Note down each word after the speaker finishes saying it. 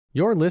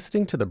You're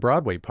listening to the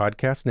Broadway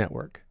Podcast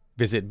Network.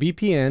 Visit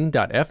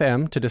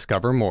bpn.fm to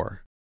discover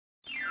more.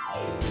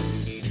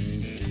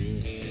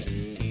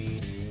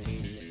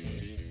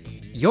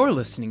 You're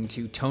listening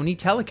to Tony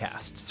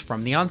Telecasts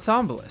from The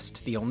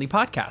Ensemblist, the only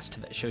podcast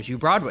that shows you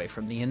Broadway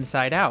from the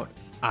inside out.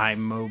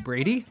 I'm Mo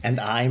Brady. And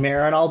I'm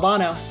Aaron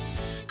Albano.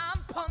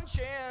 I'm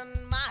punching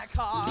my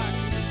card.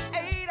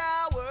 8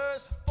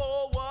 hours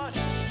for what?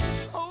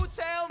 Oh,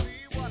 tell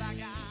me what I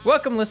got.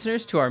 Welcome,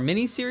 listeners, to our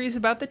mini-series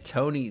about the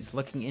Tonys,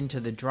 looking into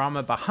the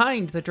drama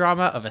behind the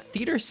drama of a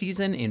theater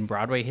season in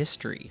Broadway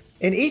history.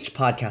 In each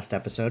podcast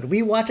episode,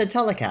 we watch a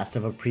telecast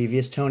of a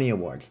previous Tony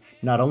Awards,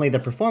 not only the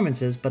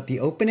performances, but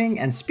the opening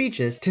and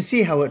speeches to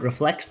see how it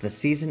reflects the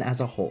season as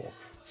a whole.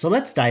 So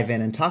let's dive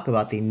in and talk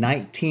about the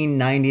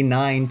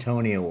 1999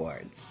 Tony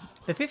Awards.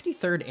 The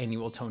 53rd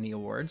Annual Tony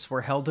Awards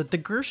were held at the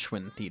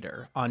Gershwin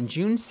Theater on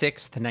June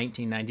 6,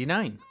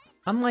 1999.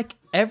 Unlike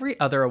every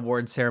other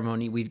award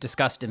ceremony we've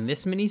discussed in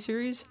this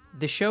miniseries,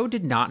 the show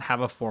did not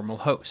have a formal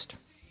host.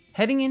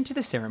 Heading into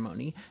the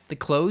ceremony, the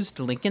closed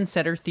Lincoln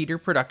Center Theater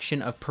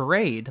production of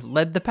Parade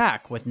led the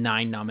pack with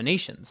 9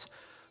 nominations.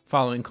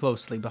 Following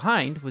closely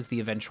behind was the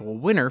eventual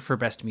winner for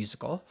Best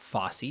Musical,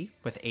 Fosse,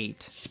 with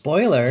 8.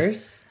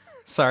 Spoilers!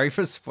 Sorry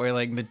for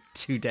spoiling the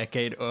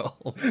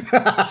 2-decade-old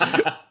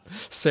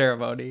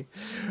ceremony.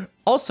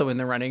 Also in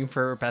the running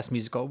for Best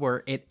Musical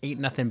were It Ain't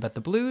Nothing But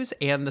the Blues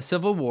and The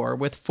Civil War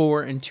with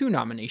 4 and 2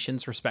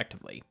 nominations,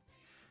 respectively.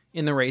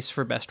 In the race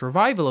for Best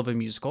Revival of a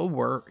Musical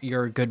were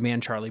Your Good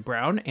Man Charlie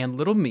Brown and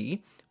Little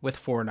Me with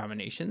 4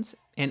 nominations,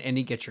 and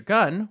Annie Get Your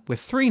Gun with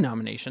 3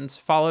 nominations,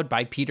 followed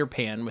by Peter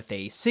Pan with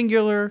a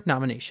singular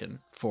nomination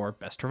for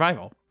Best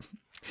Revival.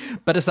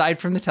 But aside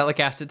from the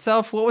telecast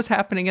itself, what was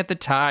happening at the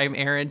time?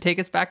 Aaron, take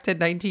us back to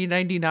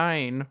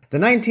 1999. The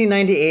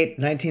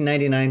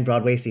 1998-1999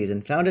 Broadway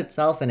season found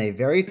itself in a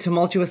very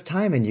tumultuous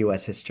time in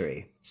U.S.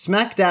 history.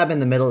 Smack dab in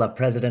the middle of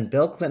President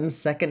Bill Clinton's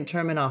second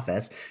term in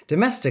office,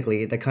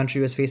 domestically, the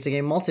country was facing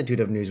a multitude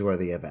of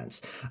newsworthy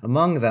events.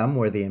 Among them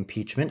were the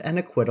impeachment and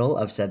acquittal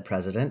of said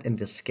president in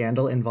the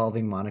scandal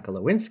involving Monica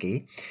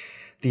Lewinsky,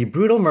 the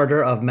brutal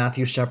murder of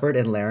Matthew Shepard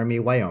in Laramie,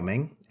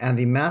 Wyoming, and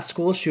the mass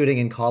school shooting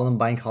in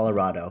Columbine,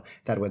 Colorado,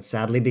 that would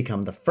sadly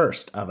become the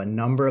first of a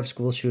number of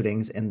school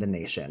shootings in the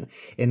nation,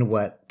 in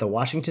what the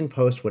Washington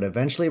Post would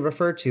eventually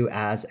refer to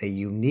as a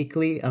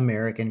uniquely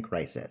American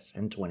crisis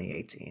in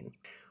 2018.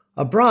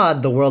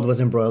 Abroad, the world was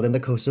embroiled in the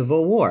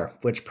Kosovo War,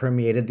 which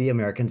permeated the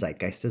American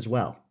zeitgeist as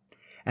well.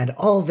 And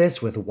all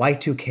this with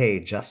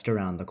Y2K just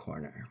around the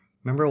corner.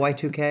 Remember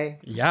Y2K?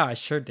 Yeah, I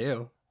sure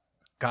do.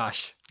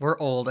 Gosh, we're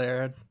old,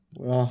 Aaron.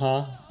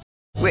 Uh-huh.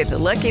 With the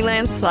Lucky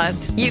Land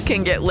Slots, you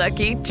can get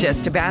lucky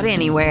just about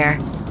anywhere.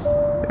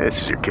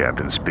 This is your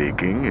captain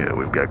speaking.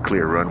 We've got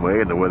clear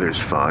runway and the weather's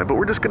fine, but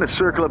we're just going to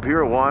circle up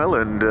here a while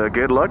and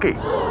get lucky.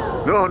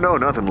 No,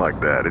 nothing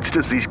like that. It's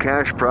just these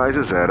cash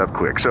prizes add up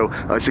quick. So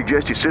I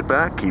suggest you sit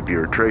back, keep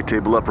your tray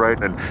table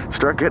upright, and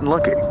start getting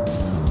lucky.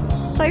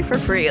 Play for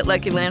free at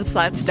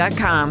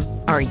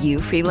LuckyLandSlots.com. Are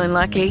you feeling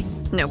lucky?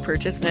 No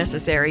purchase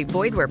necessary.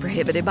 Void where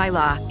prohibited by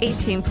law.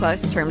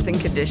 18+ terms and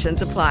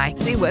conditions apply.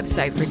 See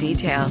website for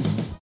details.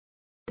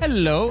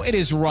 Hello, it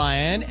is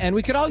Ryan, and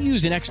we could all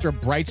use an extra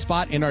bright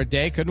spot in our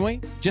day, couldn't we?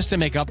 Just to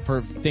make up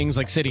for things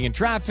like sitting in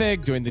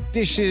traffic, doing the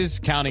dishes,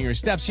 counting your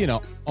steps, you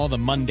know, all the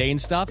mundane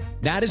stuff.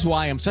 That is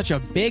why I'm such a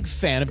big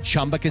fan of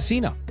Chumba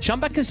Casino.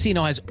 Chumba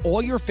Casino has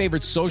all your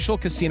favorite social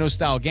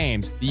casino-style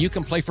games that you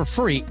can play for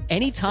free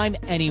anytime,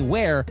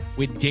 anywhere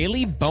with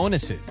daily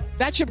bonuses.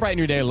 That should brighten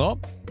your day a little.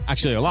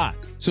 Actually, a lot.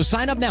 So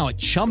sign up now at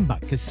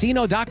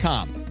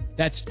ChumbaCasino.com.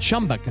 That's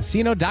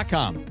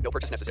ChumbaCasino.com. No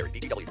purchase necessary.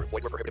 VGW Group.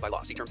 Void where prohibited by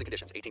law. See terms and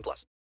conditions.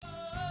 18+.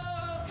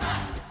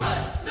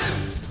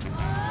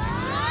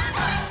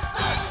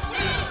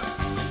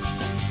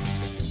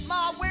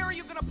 Ma, where are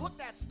you gonna put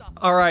that stuff?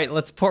 All right,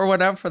 let's pour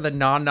one out for the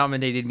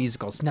non-nominated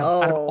musicals.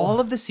 Now, out of all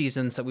of the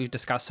seasons that we've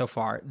discussed so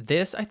far,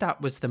 this I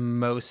thought was the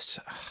most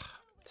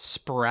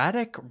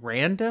sporadic,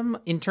 random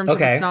in terms of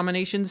its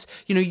nominations.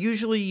 You know,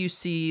 usually you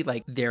see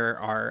like there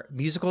are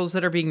musicals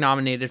that are being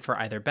nominated for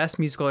either Best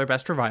Musical or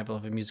Best Revival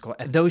of a Musical,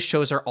 and those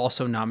shows are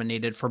also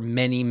nominated for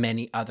many,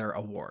 many other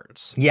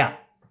awards. Yeah.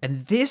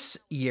 And this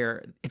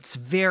year, it's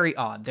very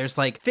odd. There's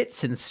like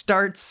fits and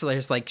starts.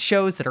 There's like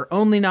shows that are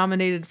only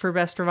nominated for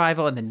Best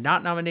Revival and then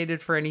not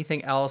nominated for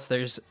anything else.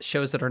 There's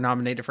shows that are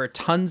nominated for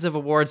tons of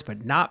awards,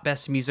 but not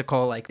Best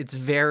Musical. Like, it's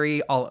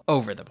very all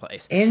over the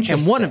place. And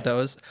one of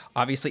those,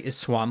 obviously, is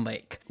Swan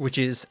Lake, which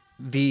is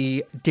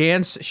the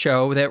dance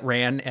show that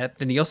ran at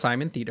the Neil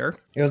Simon Theater.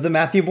 It was the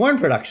Matthew Bourne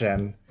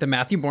production. The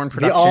Matthew Bourne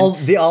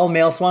production. The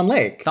all-male Swan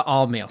Lake. The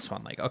all-male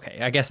Swan Lake. Okay,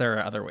 I guess there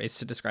are other ways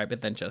to describe it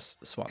than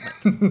just Swan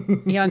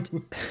Lake.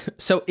 And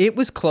so it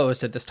was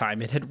closed at this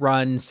time. It had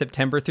run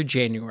September through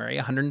January,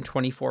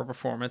 124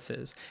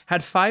 performances,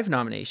 had 5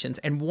 nominations,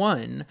 and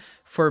won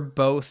for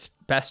both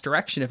Best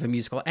Direction of a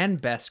Musical and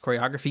Best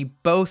Choreography,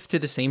 both to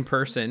the same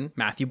person,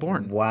 Matthew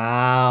Bourne.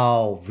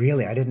 Wow,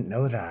 really? I didn't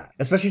know that.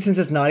 Especially since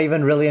it's not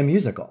even really a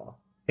musical.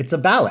 It's a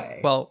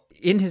ballet. Well,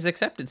 in his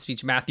acceptance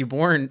speech, Matthew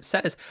Bourne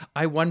says,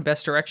 I won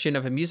Best Direction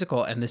of a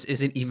musical, and this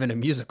isn't even a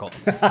musical.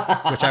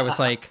 Which I was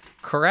like,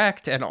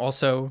 correct. And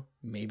also,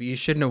 maybe you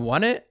shouldn't have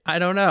won it. I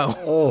don't know.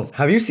 Oh,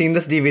 have you seen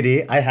this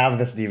DVD? I have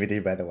this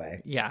DVD, by the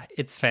way. Yeah,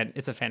 it's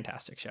a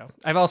fantastic show.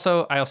 I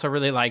also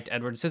really liked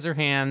Edward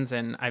Scissorhands,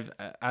 and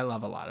I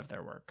love a lot of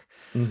their work.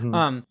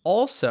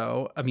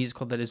 Also, a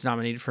musical that is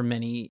nominated for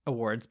many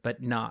awards,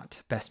 but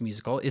not Best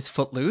Musical, is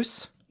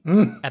Footloose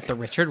at the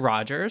Richard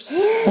Rodgers.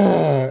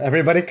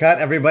 Everybody cut,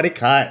 everybody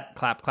cut.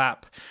 Clap,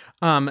 clap.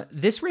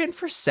 This ran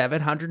for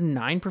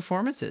 709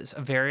 performances,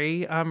 a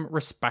very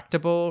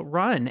respectable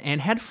run,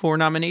 and had 4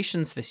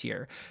 nominations this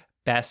year.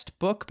 Best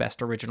Book,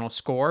 Best Original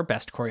Score,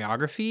 Best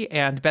Choreography,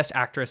 and Best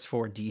Actress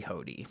for Dee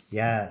Hoty.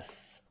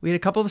 Yes. We had a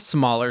couple of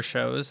smaller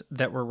shows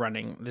that were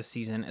running this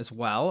season as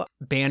well.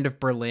 Band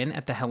of Berlin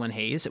at the Helen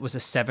Hayes. It was a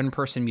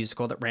 7-person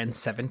musical that ran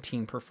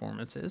 17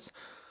 performances.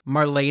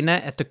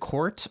 Marlena at the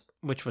Court,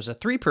 which was a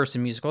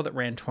 3-person musical that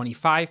ran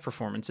 25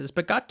 performances,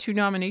 but got 2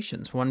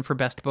 nominations, one for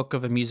Best Book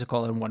of a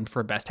Musical and one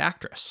for Best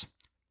Actress.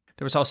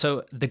 There was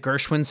also The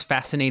Gershwins'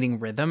 Fascinating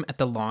Rhythm at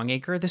the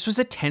Longacre. This was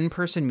a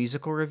 10-person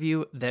musical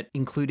review that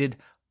included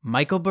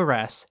Michael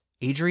Buress,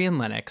 Adrian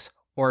Lennox,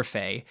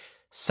 Orfeh,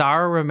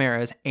 Sarah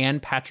Ramirez, and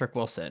Patrick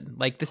Wilson.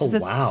 Like, this is a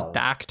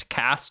stacked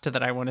cast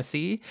that I want to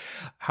see.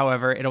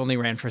 However, it only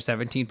ran for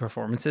 17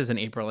 performances in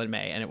April and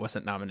May, and it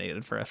wasn't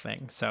nominated for a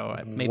thing. So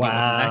maybe it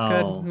wasn't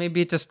that good.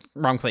 Maybe it just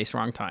wrong place,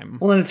 wrong time.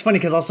 Well, and it's funny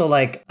because also,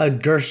 like, a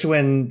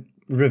Gershwin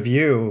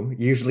review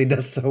usually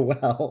does so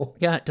well.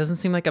 Yeah, it doesn't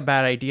seem like a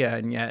bad idea,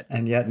 and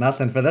yet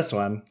nothing for this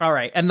one. All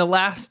right, and the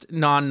last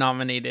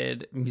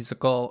non-nominated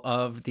musical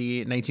of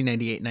the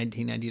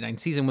 1998-1999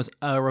 season was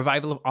a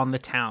revival of On the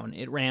Town.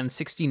 It ran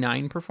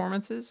 69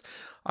 performances,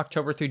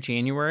 October through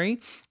January.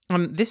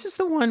 This is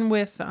the one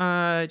with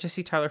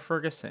Jesse Tyler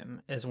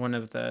Ferguson as one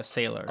of the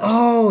sailors.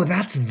 Oh,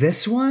 that's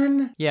this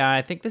one? Yeah,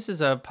 I think this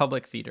is a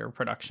public theater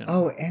production.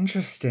 Oh,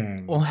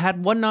 interesting. Well, it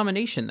had 1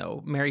 nomination,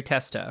 though, Mary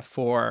Testa,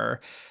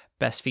 for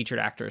Best Featured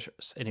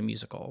Actress in a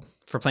Musical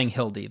for playing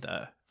Hildy,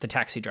 the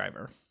taxi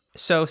driver.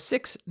 So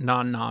 6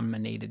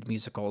 non-nominated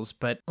musicals,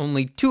 but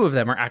only 2 of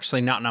them are actually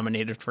not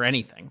nominated for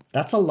anything.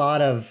 That's a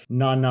lot of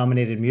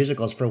non-nominated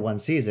musicals for one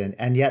season,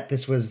 and yet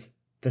this was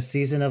the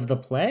season of the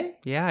play?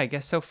 Yeah, I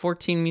guess so.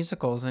 14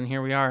 musicals, and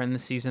here we are in the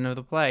season of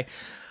the play.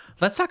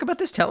 Let's talk about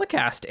this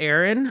telecast,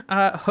 Aaron.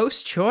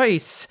 Host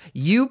choice.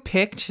 You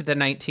picked the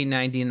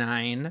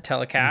 1999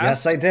 telecast.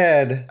 Yes, I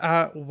did.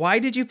 Why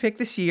did you pick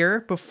this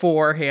year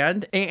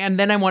beforehand? And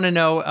then I want to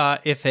know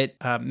if it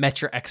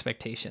met your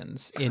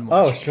expectations in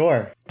watching. Oh,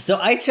 sure. So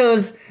I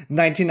chose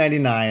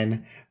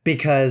 1999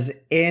 because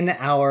in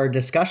our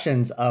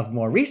discussions of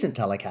more recent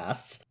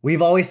telecasts,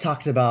 we've always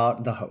talked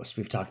about the host.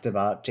 We've talked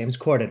about James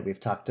Corden. We've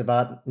talked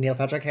about Neil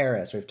Patrick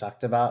Harris. We've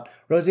talked about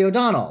Rosie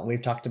O'Donnell.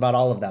 We've talked about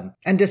all of them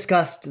and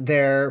discussed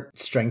their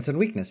strengths and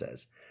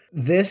weaknesses.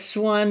 This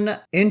one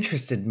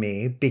interested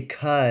me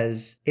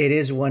because it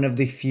is one of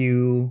the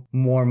few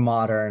more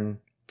modern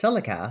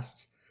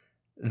telecasts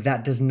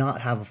that does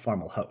not have a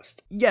formal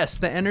host. Yes,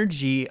 the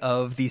energy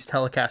of these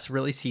telecasts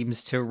really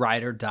seems to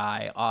ride or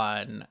die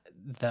on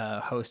the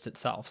host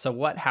itself. So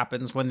what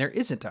happens when there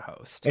isn't a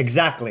host?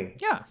 Exactly.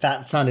 Yeah.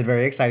 That sounded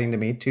very exciting to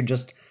me to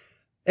just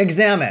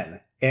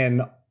examine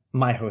in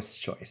my host's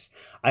choice.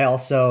 I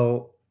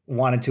also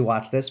wanted to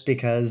watch this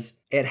because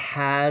it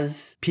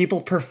has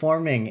people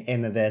performing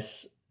in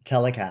this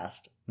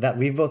telecast that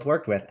we've both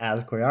worked with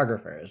as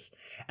choreographers.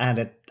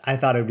 And I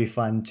thought it would be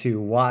fun to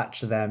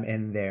watch them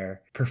in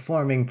their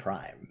performing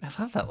prime.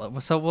 I love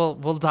that. So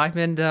we'll dive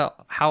into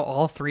how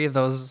all 3 of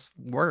those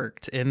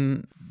worked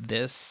in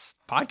this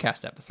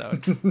podcast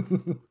episode.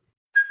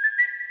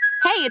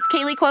 Hey, it's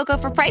Kaylee Cuoco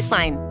for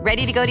Priceline.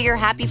 Ready to go to your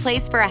happy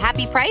place for a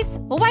happy price?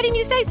 Well, why didn't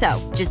you say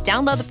so? Just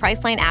download the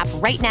Priceline app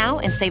right now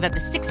and save up to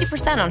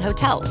 60% on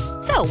hotels.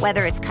 So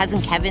whether it's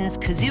Cousin Kevin's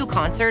Kazoo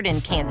Concert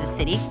in Kansas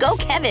City, go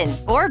Kevin,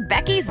 or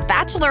Becky's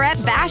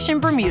Bachelorette Bash in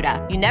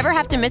Bermuda, you never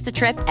have to miss a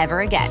trip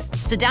ever again.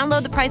 So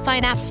download the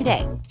Priceline app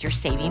today. Your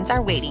savings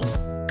are waiting.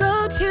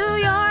 Go to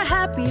your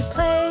happy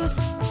place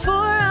for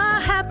a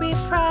happy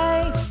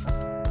price.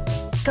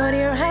 Go to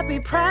your happy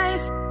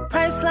price,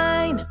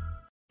 Priceline.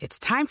 It's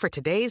time for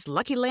today's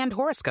Lucky Land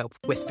horoscope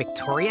with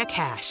Victoria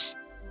Cash.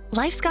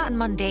 Life's gotten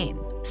mundane,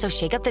 so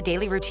shake up the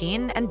daily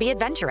routine and be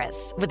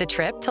adventurous with a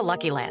trip to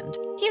Lucky Land.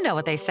 You know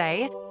what they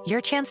say,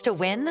 your chance to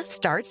win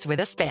starts with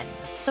a spin.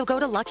 So go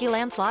to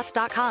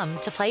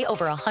LuckyLandSlots.com to play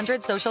over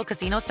 100 social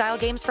casino-style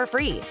games for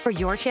free for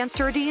your chance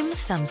to redeem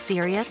some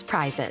serious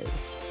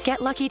prizes.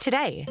 Get lucky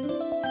today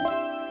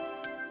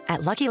at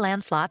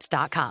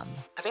LuckyLandSlots.com.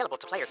 Available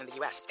to players in the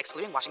U.S.,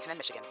 excluding Washington and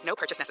Michigan. No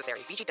purchase necessary.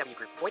 VGW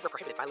Group. Void where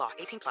prohibited by law.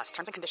 18+.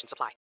 Terms and conditions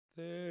apply.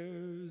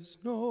 There's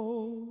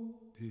no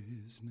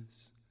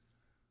business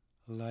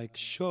like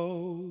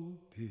show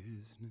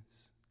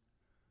business.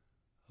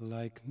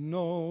 Like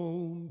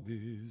no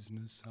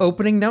business.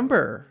 Opening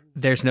number.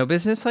 There's No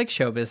Business Like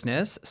Show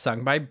Business,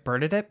 sung by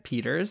Bernadette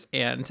Peters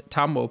and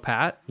Tom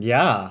Wopat.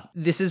 Yeah.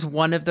 This is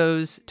one of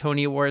those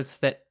Tony Awards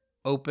that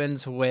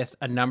opens with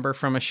a number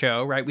from a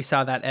show, right? We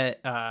saw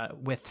that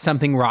with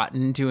Something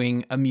Rotten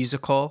doing a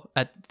musical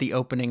at the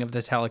opening of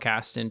the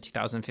telecast in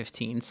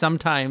 2015.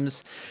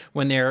 Sometimes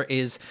when there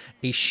is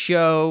a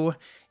show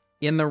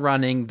in the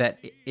running that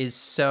is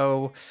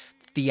so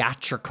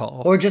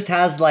theatrical, or just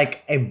has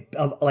like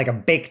a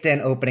baked in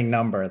opening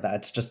number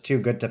that's just too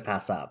good to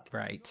pass up.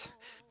 Right.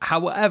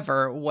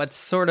 However, what's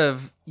sort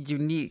of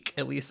unique,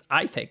 at least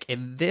I think,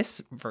 in this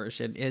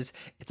version is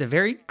it's a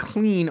very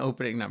clean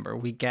opening number.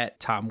 We get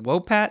Tom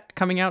Wopat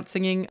coming out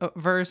singing a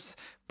verse,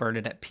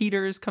 Bernadette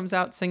Peters comes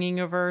out singing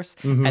a verse,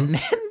 and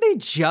then they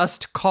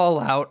just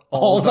call out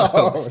all the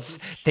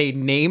hosts. They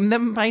name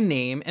them by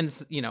name, and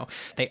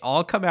they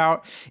all come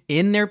out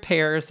in their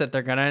pairs that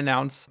they're going to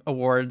announce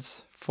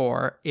awards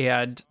for,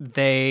 and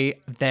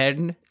they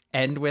then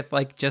end with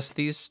like just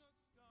these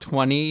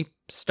 20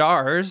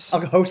 stars.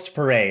 A host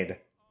parade,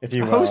 if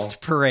you will. A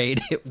host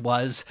parade. It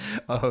was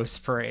a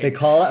host parade.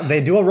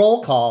 They do a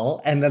roll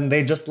call, and then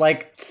they just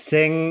like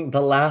sing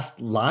the last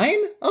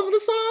line of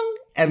the song,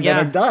 and then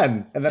they're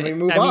done, and then we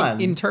move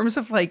on. In terms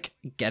of like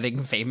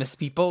getting famous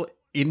people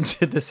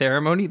into the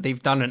ceremony,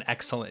 they've done an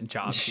excellent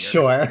job here.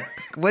 Sure.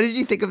 What did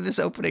you think of this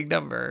opening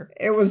number?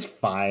 It was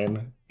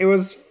fine.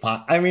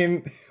 I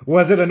mean,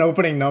 was it an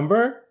opening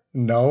number?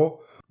 No.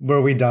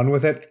 Were we done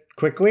with it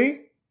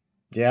quickly?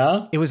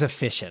 Yeah. It was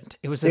efficient.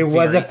 It was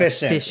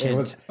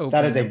efficient.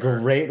 That is a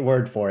great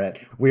word for it.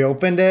 We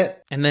opened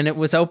it. And then it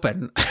was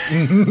open.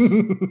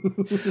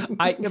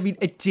 I mean,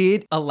 it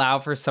did allow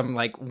for some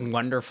like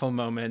wonderful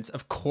moments.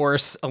 Of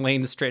course,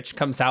 Elaine Stritch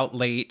comes out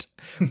late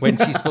when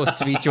she's supposed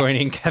to be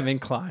joining Kevin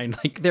Kline.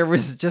 Like there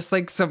was just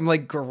like some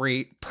like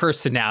great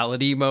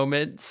personality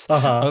moments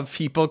of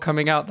people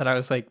coming out that I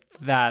was like,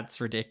 that's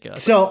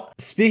ridiculous. So,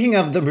 speaking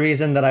of the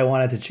reason that I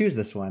wanted to choose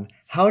this one,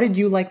 how did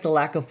you like the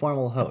lack of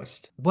formal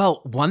host? Well,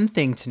 one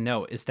thing to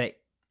note is that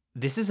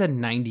this is a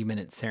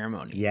 90-minute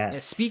ceremony.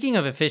 Yes. Speaking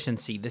of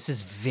efficiency, this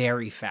is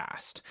very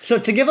fast. So,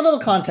 to give a little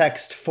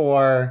context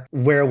for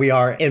where we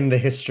are in the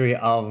history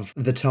of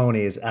the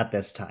Tonys at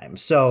this time.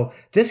 So,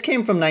 this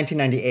came from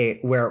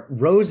 1998, where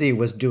Rosie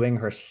was doing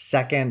her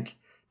second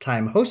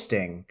time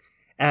hosting.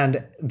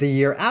 And the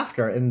year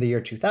after, in the year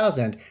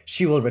 2000,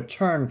 she will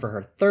return for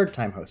her third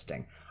time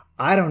hosting.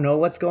 I don't know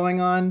what's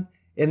going on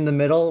in the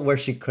middle where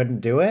she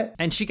couldn't do it.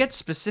 And she gets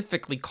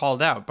specifically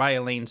called out by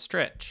Elaine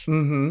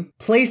Stritch.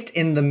 Placed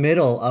in the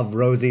middle of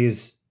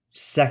Rosie's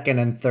second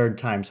and third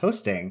times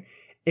hosting,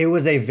 it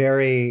was a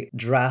very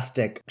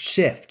drastic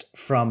shift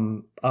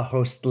from a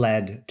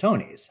host-led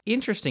Tonys.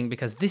 Interesting,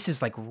 because this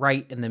is like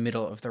right in the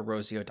middle of the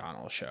Rosie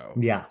O'Donnell show.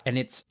 Yeah. And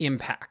its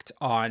impact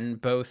on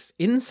both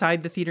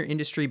inside the theater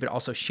industry, but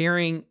also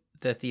sharing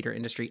the theater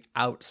industry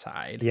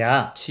outside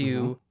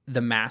to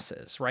the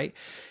masses, right?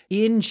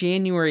 In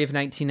January of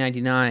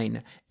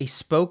 1999, a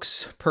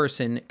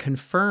spokesperson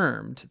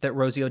confirmed that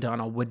Rosie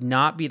O'Donnell would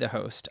not be the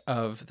host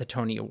of the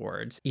Tony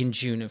Awards in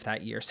June of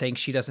that year, saying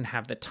she doesn't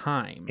have the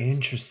time.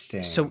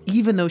 Interesting. So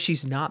even though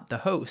she's not the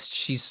host,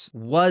 she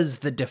was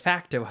the de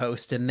facto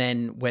host. And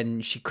then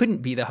when she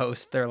couldn't be the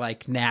host, they're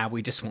like, nah,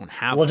 we just won't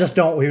have we just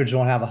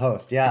won't have a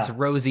host. Yeah. It's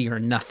Rosie or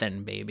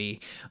nothing,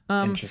 baby.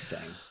 Interesting.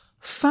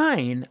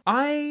 Fine.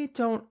 I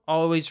don't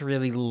always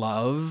really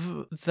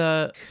love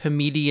the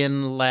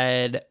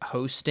comedian-led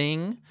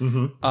hosting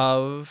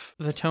of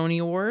the Tony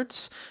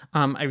Awards.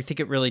 I think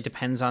it really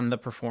depends on the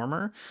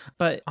performer,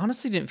 but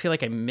honestly didn't feel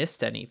like I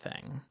missed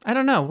anything. I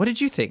don't know. What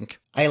did you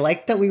think? I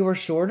liked that we were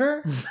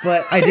shorter,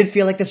 but I did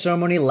feel like the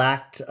ceremony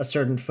lacked a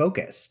certain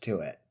focus to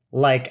it.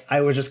 Like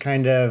I was just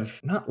kind of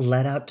not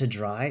let out to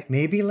dry,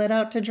 maybe let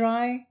out to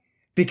dry.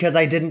 Because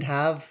I didn't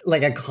have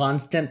like a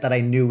constant that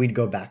I knew we'd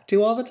go back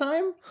to all the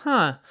time.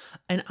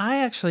 And I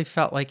actually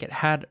felt like it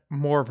had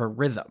more of a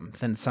rhythm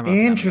than some of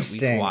them that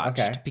we've watched.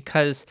 Okay.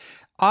 Because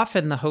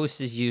often the host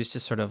is used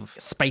to sort of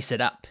spice it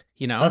up,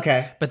 you know?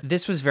 Okay. But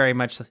this was very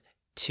much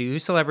two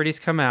celebrities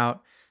come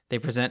out, they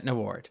present an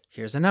award.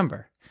 Here's a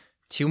number.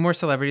 Two more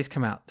celebrities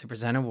come out, they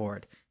present an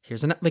award.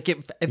 Here's an like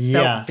it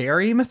felt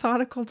very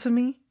methodical to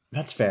me.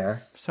 That's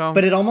fair. So,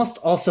 but it almost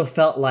also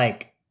felt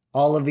like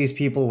all of these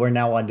people were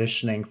now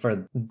auditioning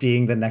for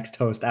being the next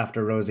host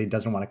after Rosie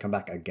doesn't want to come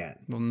back again.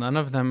 Well, none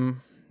of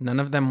them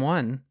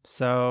won.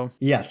 So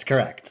yes,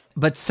 correct.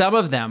 But some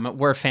of them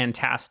were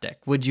fantastic.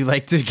 Would you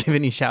like to give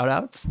any shout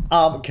outs?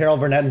 Carol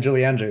Burnett and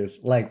Julie Andrews.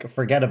 Like,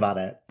 forget about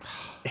it.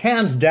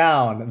 Hands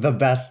down, the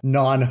best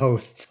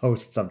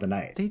non-hosts of the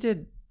night. They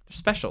did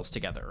specials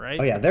together, right?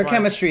 Oh yeah, their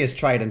chemistry is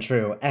tried and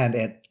true, and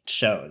it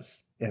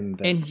shows in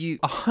this. And you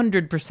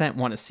 100%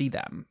 want to see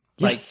them.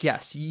 Like,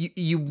 yes,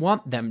 you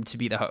want them to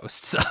be the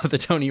hosts of the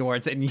Tony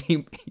Awards, and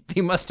they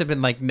must have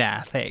been like,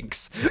 nah,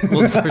 thanks.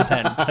 We'll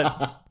present,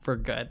 but we're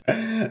good.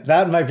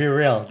 That might be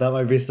real. That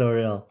might be so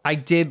real. I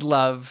did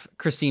love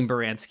Christine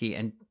Baranski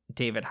and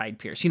David Hyde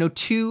Pierce. You know,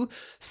 two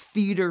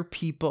theater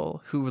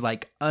people who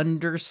like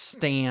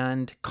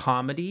understand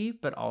comedy,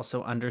 but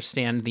also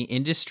understand the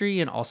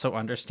industry and also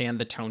understand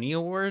the Tony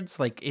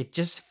Awards. Like, it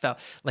just felt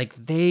like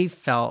they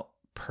felt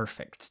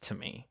perfect to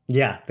me.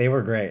 Yeah, they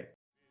were great.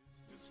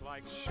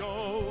 Like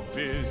show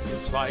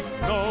business, like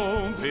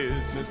no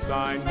business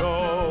I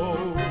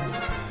know.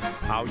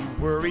 How you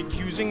worried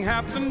using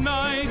half the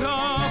night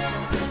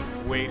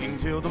off, waiting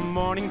till the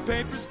morning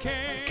papers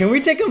came. Can we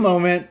take a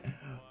moment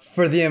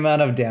for the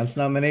amount of dance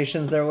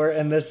nominations there were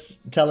in this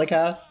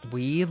telecast?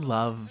 We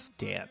love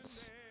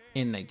dance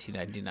in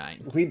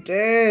 1999. We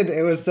did.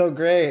 It was so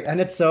great. And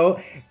it's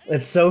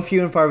so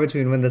few and far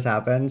between when this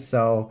happened.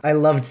 So I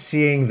loved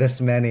seeing this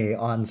many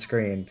on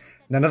screen.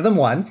 None of them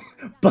won,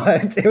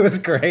 but it was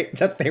great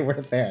that they were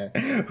there.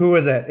 Who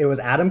was it? It was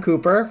Adam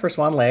Cooper for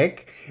Swan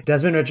Lake,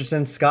 Desmond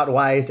Richardson, Scott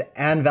Weiss,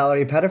 and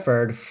Valerie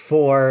Pettiford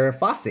for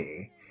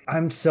Fosse.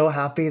 I'm so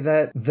happy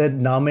that the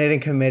nominating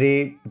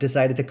committee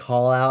decided to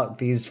call out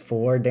these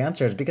 4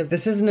 dancers, because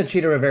this isn't a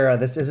Chita Rivera,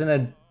 this isn't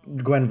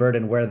a Gwen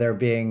Verdon where they're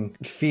being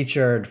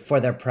featured for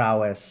their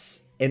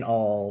prowess in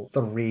all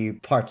 3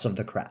 parts of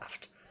the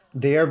craft.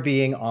 They are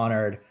being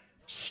honored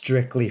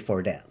strictly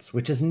for dance,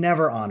 which is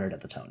never honored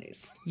at the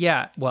Tonys.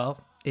 Yeah, well,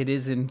 it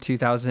is in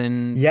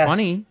 2020.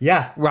 Yes.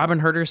 Yeah. Robin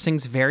Herder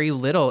sings very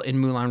little in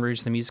Moulin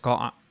Rouge, the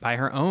musical, by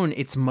her own.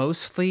 It's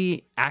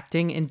mostly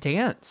acting and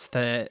dance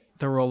that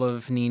the role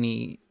of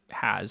Nini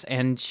has,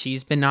 and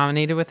she's been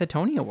nominated with a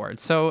Tony Award.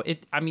 So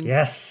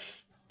yes.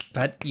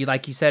 But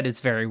like you said,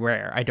 it's very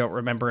rare. I don't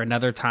remember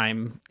another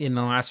time in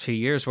the last few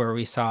years where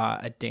we saw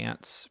a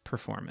dance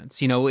performance.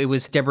 You know, it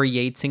was Deborah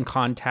Yates in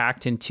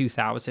Contact in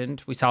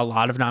 2000. We saw a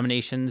lot of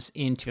nominations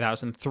in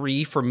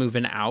 2003 for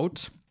Movin'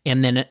 Out.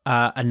 And then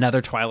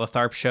another Twyla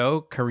Tharp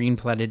show, Karine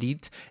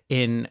Plenedit,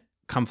 in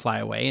Come Fly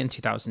Away in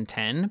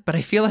 2010. But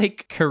I feel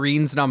like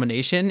Karine's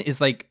nomination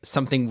is like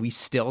something we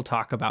still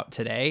talk about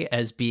today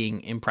as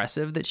being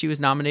impressive that she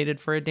was nominated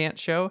for a dance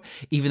show,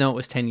 even though it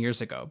was 10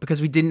 years ago,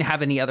 because we didn't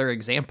have any other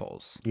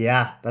examples.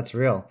 Yeah, that's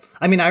real.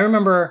 I mean, I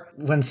remember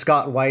when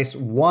Scott Weiss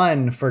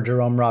won for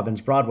Jerome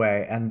Robbins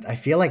Broadway, and I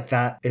feel like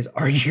that is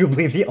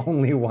arguably the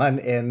only one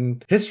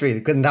in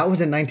history, and that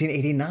was in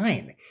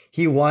 1989.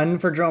 He won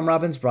for Jerome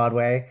Robbins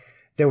Broadway.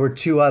 There were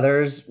 2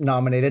 others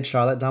nominated,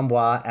 Charlotte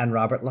Dambois and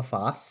Robert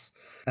LaFosse.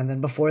 And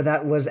then before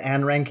that was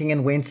Anne Ranking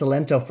and Wayne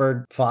Cilento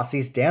for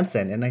Fosse's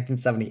Dancin' in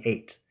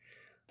 1978.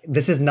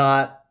 This is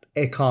not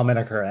a common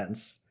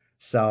occurrence.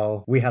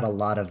 So we had a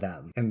lot of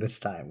them in this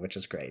time, which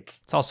is great.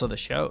 It's also the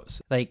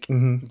shows. Like,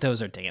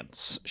 those are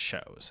dance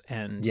shows.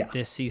 And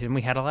this season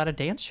we had a lot of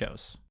dance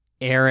shows.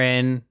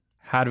 Aaron,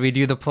 how do we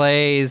do the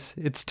plays?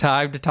 It's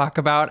time to talk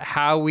about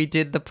how we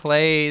did the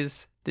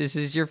plays. This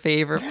is your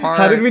favorite part.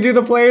 How did we do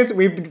the plays?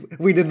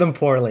 We did them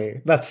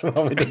poorly. That's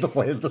how we did the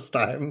plays this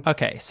time.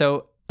 Okay,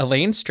 so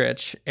Elaine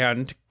Stritch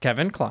and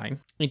Kevin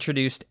Kline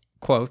introduced,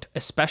 quote, a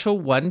special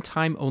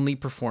one-time only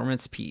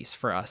performance piece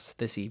for us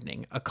this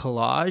evening, a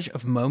collage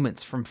of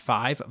moments from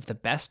 5 of the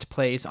best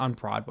plays on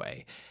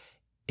Broadway.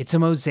 It's a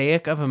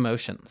mosaic of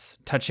emotions,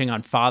 touching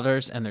on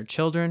fathers and their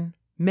children,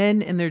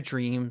 men and their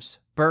dreams,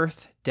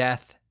 birth,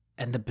 death,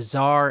 and the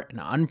bizarre and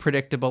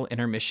unpredictable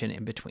intermission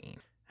in between.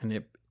 And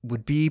it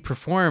would be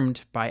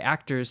performed by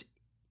actors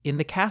in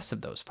the cast of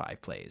those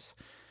 5 plays.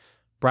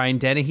 Brian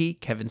Dennehy,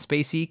 Kevin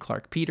Spacey,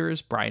 Clark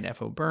Peters, Brian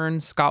F. O'Byrne,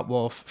 Scott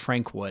Wolf,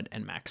 Frank Wood,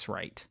 and Max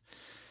Wright.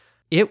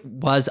 It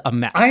was a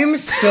mess. I am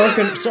so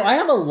I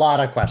have a lot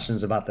of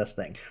questions about this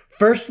thing.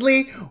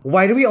 Firstly,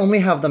 why do we only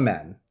have the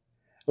men?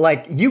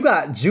 Like, you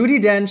got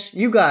Judi Dench,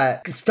 you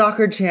got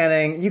Stockard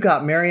Channing, you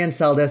got Marian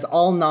Seldes,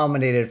 all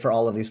nominated for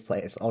all of these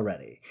plays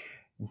already.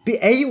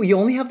 A, you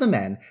only have the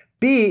men.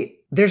 B,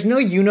 there's no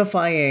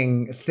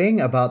unifying thing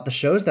about the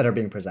shows that are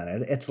being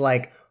presented. It's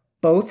like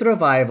both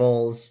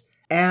revivals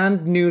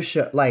and new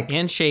show, like,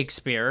 and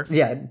Shakespeare.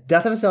 Yeah,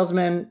 Death of a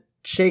Salesman,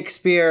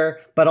 Shakespeare,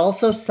 but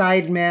also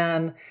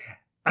Sideman.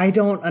 I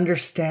don't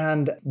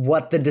understand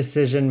what the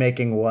decision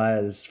making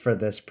was for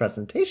this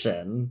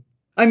presentation.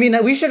 I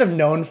mean, we should have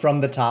known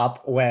from the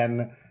top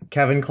when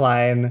Kevin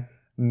Kline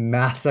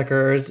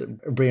massacres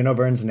Brian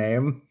O'Byrne's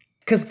name.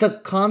 Because the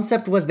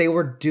concept was they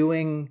were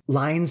doing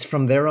lines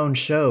from their own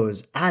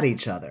shows at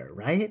each other,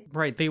 right?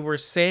 Right. They were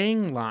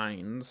saying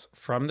lines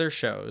from their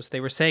shows. They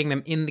were saying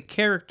them in the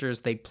characters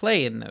they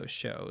play in those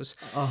shows.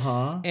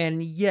 Uh-huh.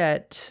 And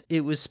yet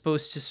it was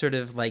supposed to sort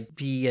of like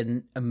be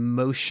an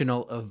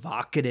emotional,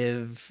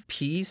 evocative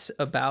piece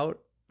about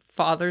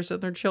fathers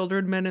and their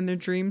children, men and their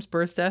dreams,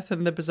 birth, death,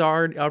 and the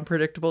bizarre and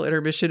unpredictable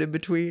intermission in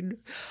between.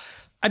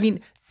 I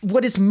mean,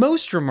 what is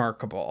most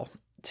remarkable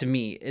to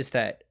me is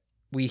that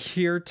we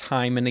hear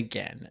time and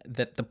again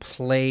that the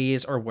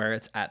plays are where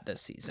it's at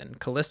this season.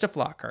 Callista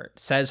Flockhart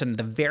says in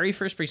the very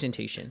first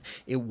presentation,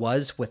 it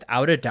was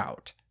without a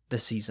doubt the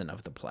season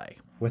of the play.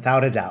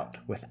 Without a doubt.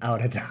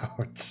 Without a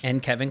doubt.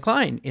 And Kevin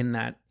Kline in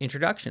that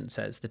introduction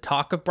says, the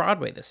talk of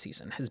Broadway this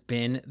season has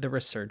been the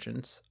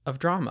resurgence of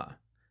drama.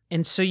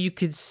 And so you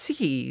could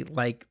see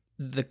like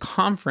the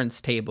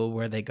conference table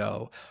where they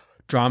go,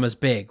 drama's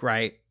big,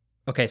 right?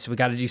 Okay, so we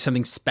got to do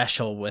something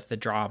special with the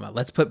drama.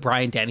 Let's put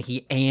Brian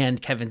Dennehy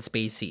and Kevin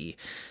Spacey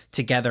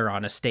together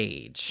on a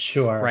stage.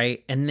 Sure.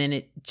 Right? And then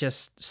it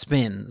just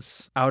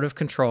spins out of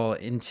control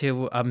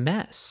into a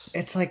mess.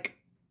 It's like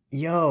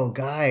yo,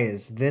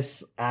 guys,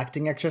 this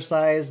acting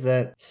exercise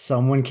that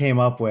someone came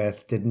up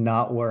with did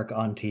not work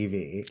on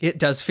TV. It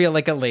does feel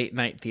like a late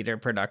night theater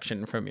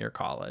production from your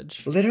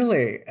college.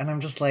 Literally. And I'm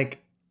just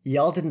like,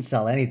 y'all didn't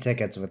sell any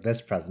tickets with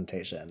this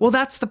presentation. Well,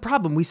 that's the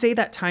problem. We say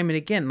that time and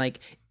again. Like,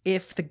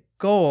 if the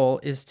goal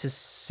is to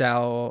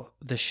sell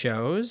the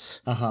shows,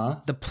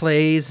 the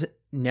plays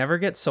never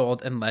get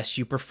sold unless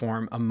you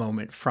perform a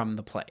moment from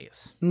the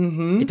plays.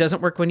 It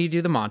doesn't work when you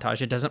do the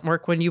montage. It doesn't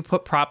work when you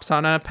put props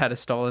on a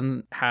pedestal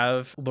and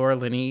have Laura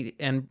Linney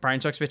and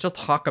Brian Stokes Mitchell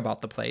talk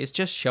about the plays.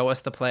 Just show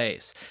us the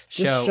plays.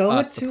 Show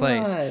us the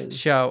plays.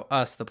 Show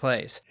us the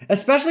plays.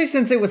 Especially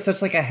since it was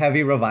such like a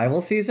heavy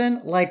revival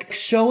season. Like,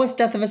 show us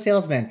Death of a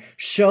Salesman.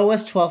 Show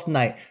us Twelfth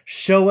Night.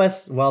 Show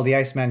us, well, The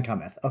Iceman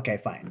Cometh.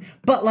 Okay, fine.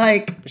 But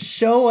like,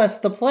 show us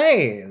the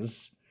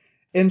plays.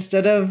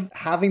 Instead of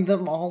having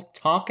them all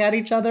talk at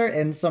each other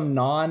in some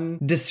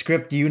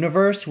nondescript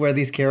universe where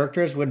these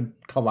characters would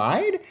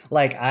collide?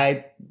 Like,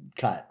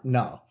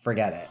 no,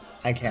 forget it.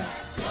 I can't.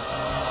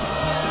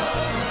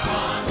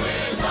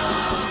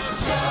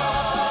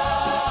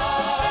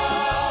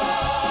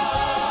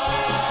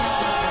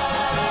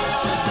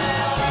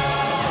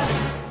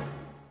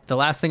 The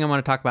last thing I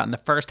want to talk about in the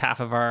first half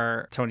of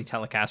our Tony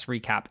Telecast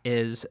recap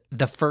is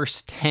the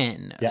first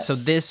 10. Yes. So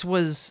this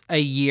was a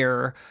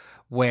year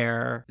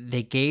where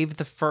they gave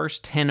the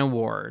first 10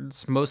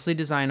 awards, mostly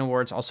design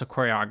awards, also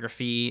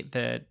choreography,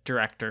 the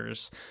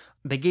directors.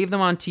 They gave them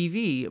on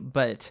TV,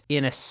 but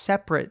in a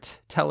separate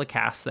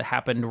telecast that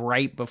happened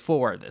right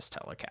before this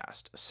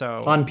telecast.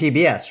 So on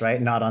PBS,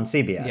 right? Not on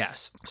CBS.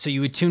 Yes. So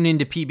you would tune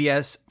into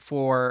PBS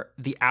for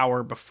the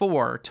hour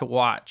before to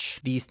watch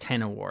these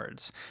 10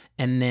 awards.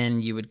 And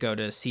then you would go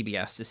to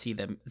CBS to see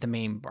the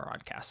main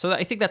broadcast. So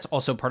I think that's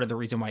also part of the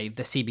reason why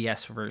the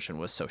CBS version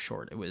was so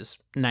short. It was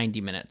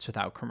 90 minutes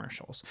without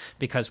commercials,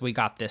 because we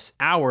got this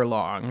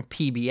hour-long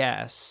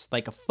PBS,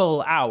 like a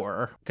full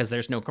hour, because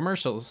there's no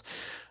commercials.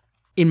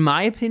 In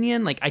my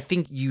opinion, like, I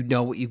think you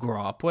know what you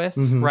grow up with,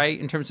 right?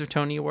 In terms of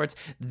Tony Awards,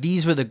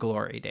 these were the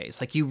glory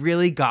days. Like, you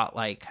really got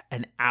like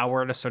an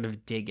hour to sort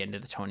of dig into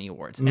the Tony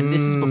Awards. And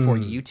this is before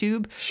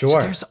YouTube. Sure.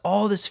 So there's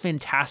all this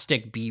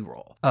fantastic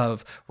B-roll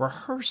of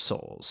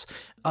rehearsals,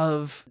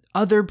 of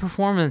other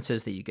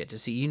performances that you get to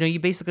see. You know, you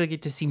basically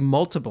get to see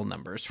multiple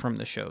numbers from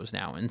the shows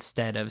now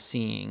instead of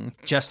seeing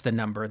just the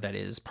number that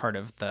is part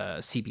of the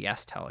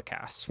CBS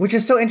telecast. Which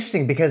is so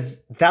interesting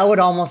because that would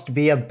almost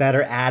be a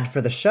better ad for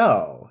the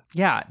show.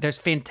 Yeah, there's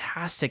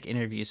fantastic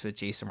interviews with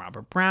Jason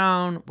Robert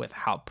Brown, with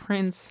Hal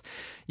Prince.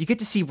 You get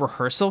to see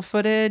rehearsal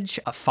footage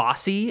of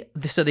Fosse.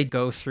 So they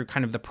go through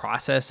kind of the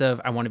process of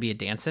I Want to Be a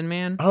Dancing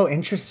Man. Oh,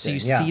 interesting.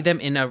 So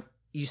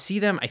you see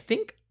them, I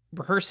think,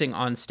 rehearsing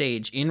on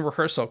stage in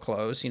rehearsal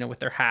clothes, you know, with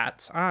their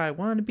hats. I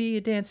want to be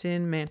a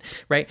dancing man,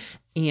 right?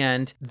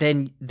 And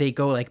then they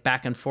go like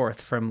back and forth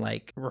from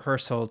like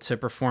rehearsal to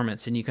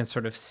performance, and you can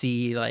sort of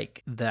see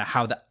like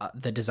how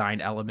the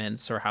design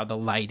elements or how the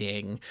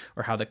lighting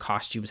or how the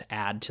costumes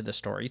add to the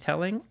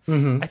storytelling.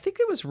 I think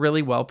it was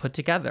really well put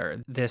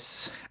together,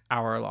 this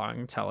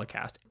hour-long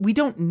telecast. We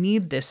don't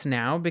need this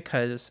now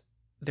because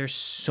there's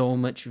so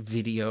much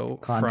video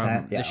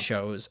content, from the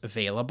shows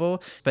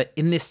available. But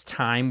in this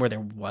time where there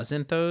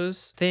wasn't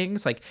those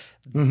things, like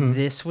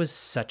this was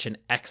such an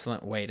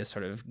excellent way to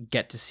sort of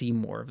get to see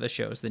more of the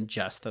shows than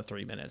just the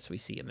 3 minutes we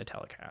see in the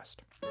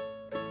telecast.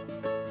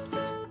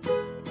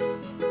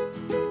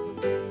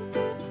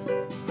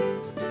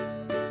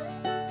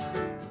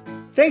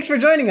 Thanks for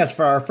joining us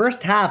for our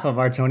first half of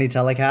our Tony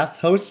Telecast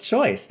Host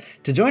Choice.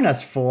 To join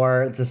us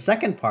for the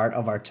second part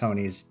of our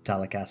Tony's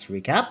Telecast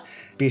recap,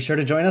 be sure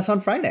to join us on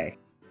Friday.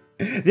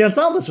 The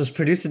Ensemblist was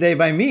produced today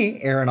by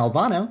me, Aaron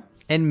Albano.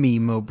 And me,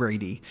 Mo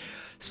Brady.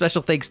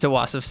 Special thanks to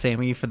Wasif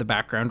Sami for the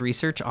background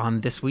research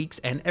on this week's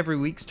and every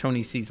week's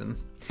Tony season.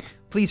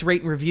 Please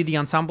rate and review The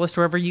Ensemblist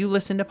wherever you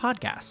listen to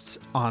podcasts,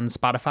 on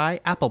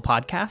Spotify, Apple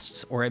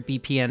Podcasts, or at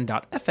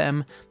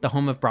bpn.fm, the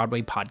home of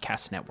Broadway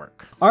Podcast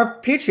Network. Our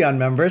Patreon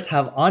members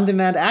have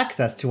on-demand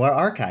access to our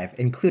archive,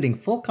 including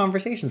full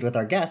conversations with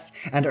our guests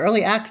and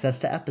early access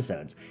to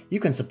episodes.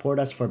 You can support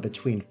us for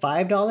between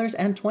 $5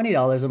 and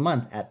 $20 a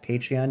month at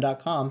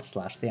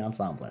patreon.com/The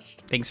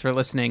Ensemblist. Thanks for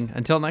listening.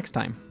 Until next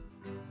time.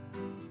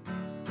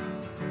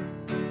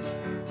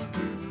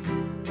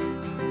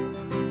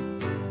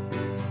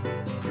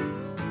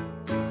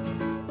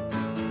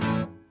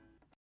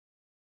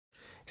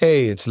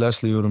 Hey, it's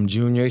Leslie Odom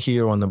Jr.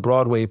 here on the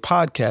Broadway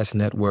Podcast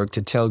Network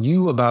to tell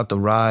you about the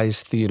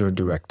Rise Theater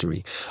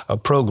Directory, a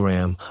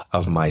program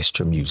of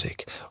Maestro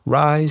Music.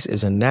 Rise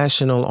is a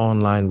national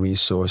online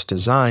resource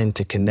designed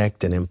to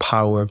connect and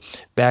empower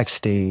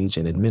backstage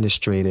and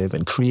administrative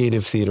and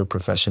creative theater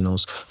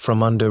professionals from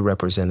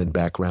underrepresented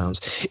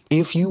backgrounds.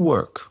 If you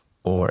work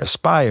or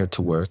aspire to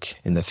work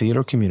in the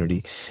theater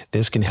community,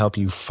 this can help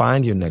you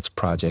find your next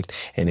project.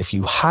 And if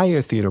you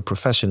hire theater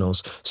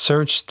professionals,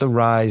 search the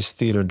Rise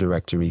Theater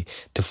Directory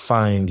to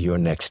find your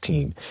next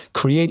team.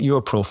 Create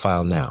your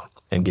profile now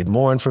and get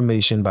more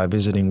information by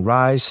visiting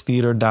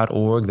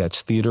risetheater.org.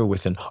 That's theater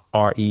with an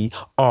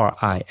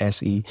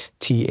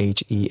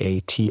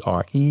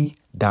R-E-R-I-S-E-T-H-E-A-T-R-E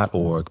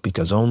BPN.org,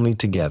 because only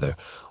together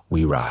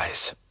we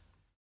rise.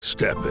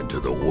 Step into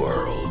the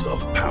world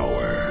of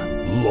power,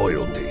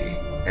 loyalty,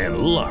 and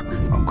luck.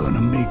 I'm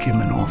gonna make him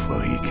an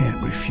offer he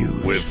can't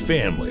refuse. With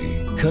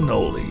family,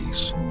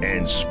 cannolis,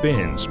 and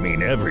spins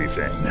mean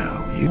everything.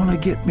 Now, you wanna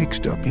get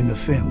mixed up in the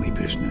family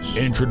business.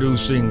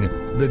 Introducing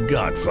The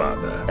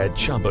Godfather at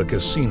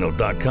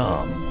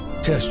ChumbaCasino.com.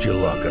 Test your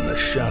luck in the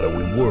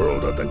shadowy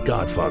world of The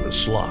Godfather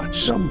slot.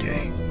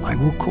 Someday, I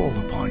will call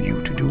upon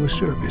you to do a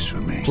service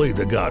for me. Play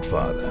The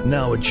Godfather,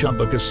 now at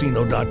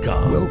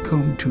ChumbaCasino.com.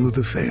 Welcome to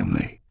the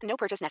family. No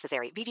purchase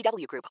necessary.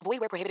 VGW Group. Void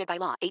where prohibited by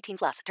law.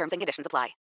 18+. Terms and conditions apply.